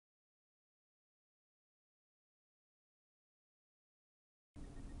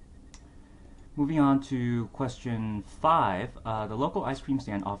Moving on to question 5, the local ice cream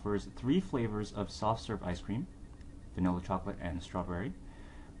stand offers 3 flavors of soft serve ice cream, vanilla, chocolate, and strawberry,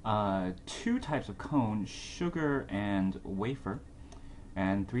 2 types of cone, sugar and wafer,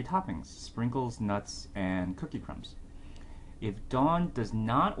 and 3 toppings, sprinkles, nuts, and cookie crumbs. If Dawn does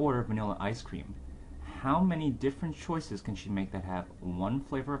not order vanilla ice cream, how many different choices can she make that have 1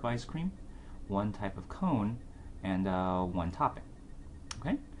 flavor of ice cream, 1 type of cone, and 1 topping?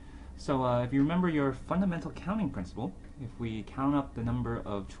 Okay? So if you remember your fundamental counting principle, if we count up the number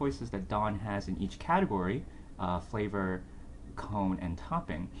of choices that Dawn has in each category, flavor, cone, and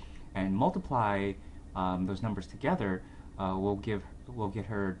topping, and multiply those numbers together, we'll get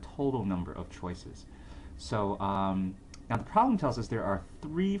her total number of choices. So now the problem tells us there are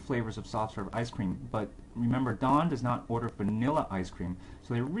 3 flavors of soft serve ice cream, but remember Dawn does not order vanilla ice cream,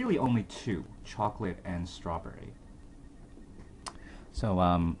 so there are really only 2, chocolate and strawberry.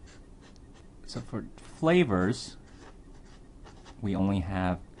 So so for flavors, we only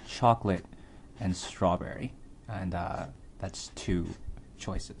have chocolate and strawberry, and that's 2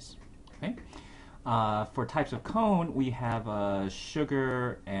 choices. Okay. For types of cone, we have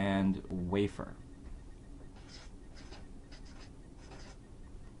sugar and wafer.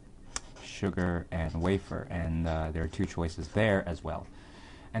 Sugar and wafer, and there are 2 choices there as well.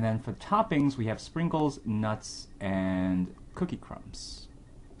 And then for toppings, we have sprinkles, nuts, and cookie crumbs.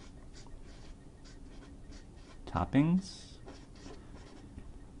 Toppings,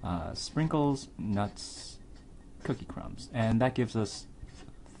 sprinkles, nuts, cookie crumbs, and that gives us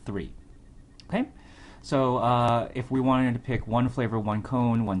 3. Okay, so if we wanted to pick 1 flavor, 1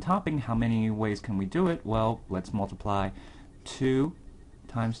 cone, 1 topping, how many ways can we do it? Well, let's multiply 2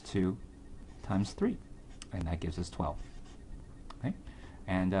 times 2 times 3, and that gives us 12. Okay,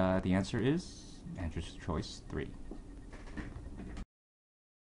 and the answer is choice 3.